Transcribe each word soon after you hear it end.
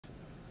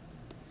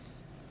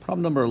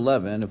Problem number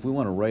 11, if we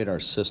want to write our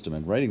system,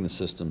 and writing the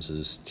systems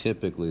is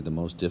typically the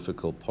most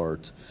difficult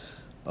part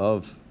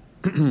of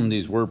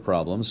these word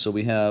problems. So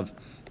we have,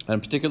 on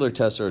a particular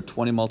test, there are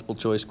 20 multiple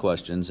choice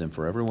questions, and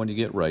for every one you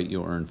get right,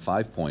 you earn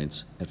 5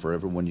 points, and for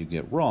every one you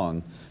get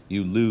wrong,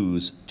 you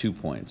lose 2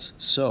 points.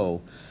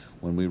 So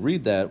when we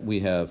read that, we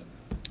have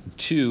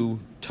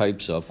two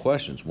types of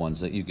questions,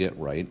 ones that you get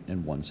right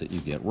and ones that you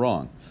get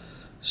wrong.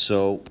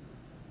 So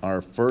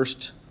our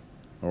first,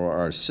 or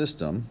our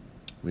system,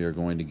 we are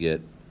going to get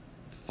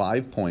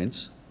 5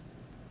 points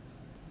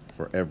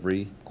for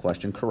every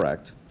question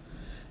correct.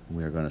 And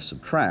we are going to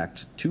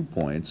subtract 2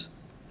 points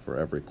for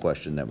every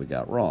question that we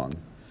got wrong.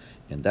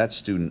 And that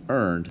student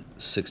earned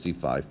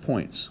 65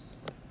 points,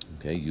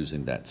 okay,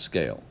 using that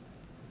scale.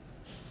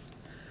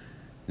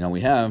 Now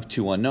we have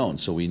two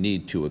unknowns, so we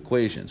need two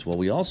equations. Well,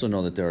 we also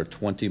know that there are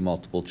 20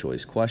 multiple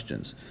choice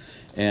questions.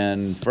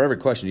 And for every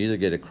question, you either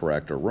get it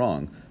correct or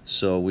wrong.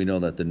 So we know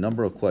that the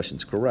number of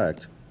questions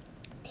correct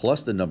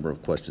plus the number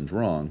of questions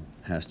wrong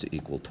has to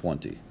equal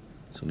 20.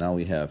 So now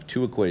we have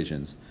two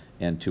equations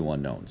and two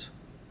unknowns.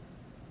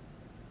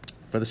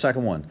 For the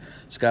second one,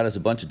 Scott has a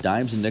bunch of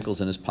dimes and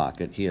nickels in his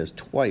pocket. He has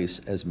twice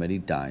as many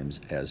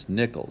dimes as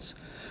nickels.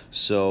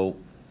 So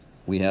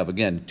we have,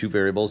 again, two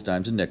variables,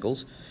 dimes and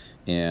nickels.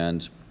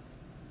 And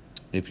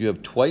if you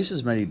have twice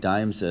as many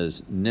dimes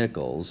as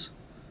nickels,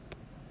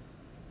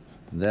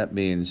 that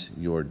means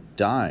your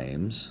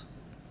dimes,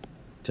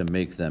 to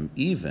make them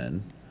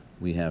even,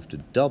 we have to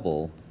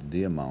double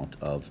the amount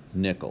of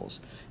nickels.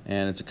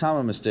 And it's a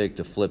common mistake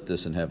to flip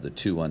this and have the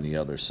 2 on the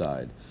other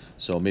side.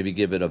 So maybe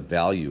give it a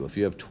value. If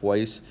you have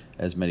twice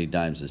as many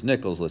dimes as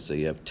nickels, let's say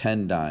you have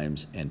 10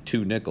 dimes and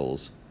 2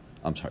 nickels,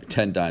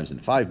 10 dimes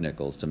and 5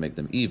 nickels, to make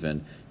them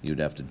even, you'd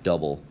have to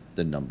double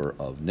the number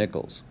of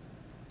nickels.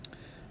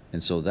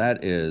 And so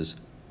that is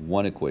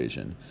one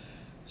equation.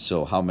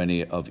 So how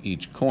many of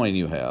each coin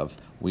you have.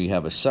 We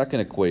have a second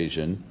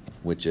equation,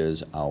 which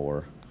is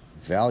our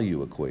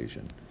value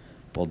equation.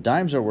 Well,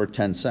 dimes are worth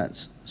 10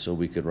 cents, so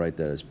we could write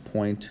that as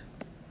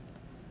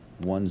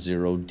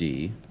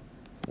 0.10D,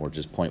 or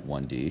just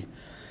 0.1D.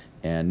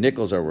 And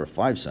nickels are worth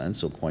 5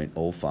 cents, so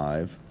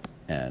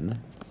 0.05N,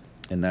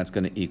 and that's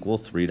going to equal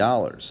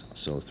 $3,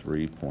 so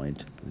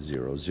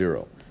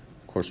 3.00.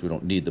 Of course, we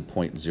don't need the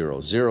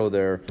 0.00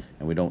 there,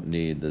 and we don't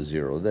need the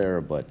 0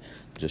 there, but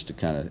just to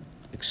kind of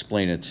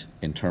explain it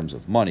in terms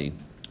of money,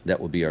 that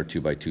would be our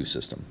 2x2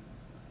 system.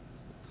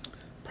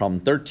 Problem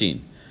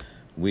 13.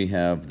 We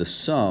have the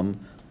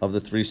sum of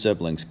the 3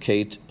 siblings,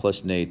 Kate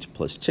plus Nate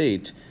plus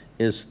Tate,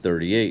 is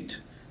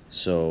 38.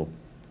 So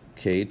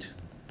Kate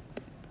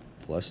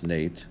plus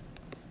Nate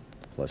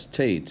plus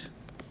Tate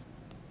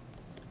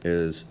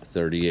is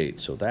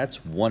 38. So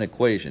that's one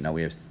equation. Now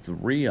we have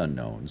 3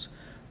 unknowns.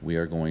 We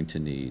are going to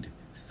need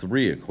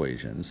 3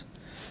 equations.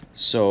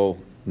 So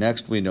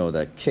next we know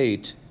that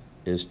Kate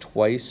is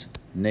twice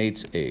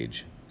Nate's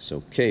age.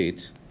 So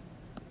Kate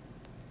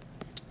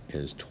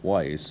is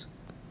twice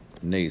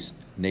Nate's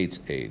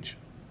age.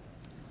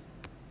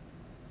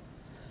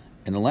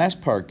 And the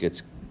last part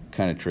gets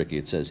kind of tricky.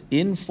 It says,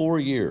 in 4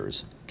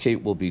 years,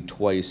 Kate will be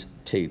twice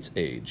Tate's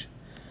age.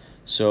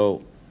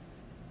 So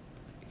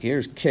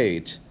here's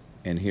Kate,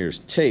 and here's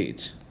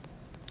Tate.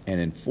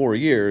 And in 4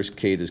 years,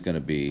 Kate is going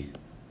to be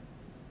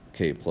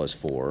Kate plus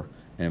 4.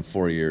 And in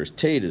 4 years,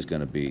 Tate is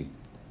going to be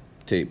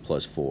Tate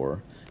plus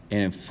 4.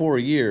 And in 4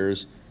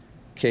 years,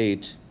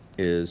 Kate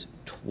is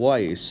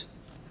twice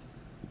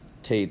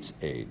Tate's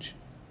age.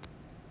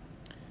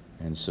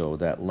 And so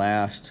that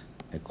last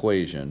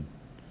equation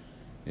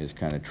is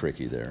kind of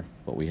tricky there.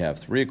 But we have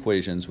 3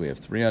 equations, we have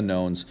 3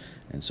 unknowns,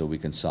 and so we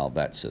can solve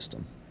that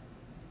system.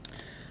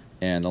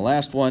 And the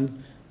last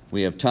one,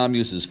 we have Tom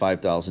uses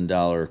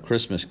 $5,000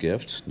 Christmas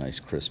gift, nice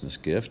Christmas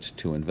gift,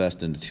 to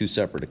invest into 2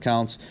 separate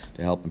accounts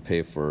to help him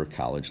pay for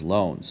college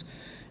loans.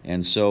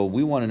 And so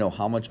we want to know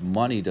how much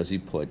money does he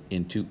put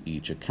into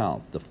each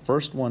account. The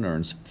first one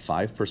earns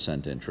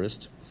 5%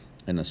 interest,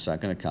 and the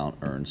second account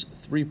earns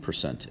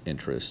 3%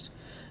 interest,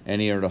 and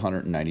he earned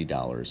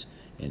 $190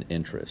 in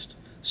interest.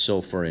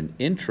 So for an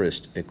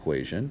interest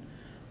equation,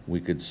 we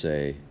could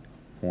say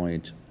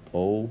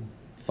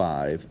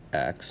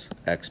 0.05x,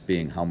 x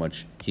being how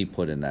much he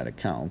put in that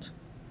account,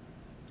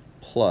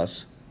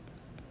 plus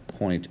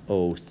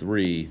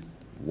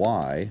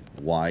 0.03y,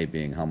 y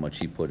being how much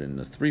he put in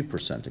the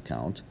 3%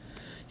 account.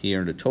 He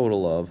earned a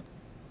total of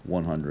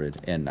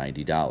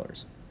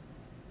 $190.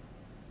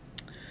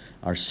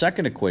 Our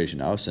second equation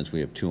now, since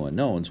we have 2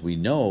 unknowns, we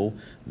know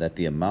that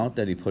the amount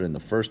that he put in the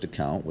first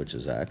account, which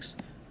is x,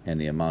 and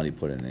the amount he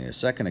put in the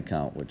second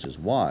account, which is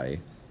y,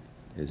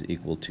 is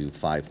equal to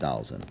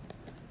 5,000.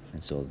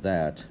 And so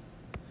that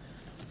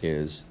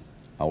is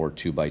our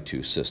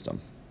 2x2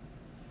 system.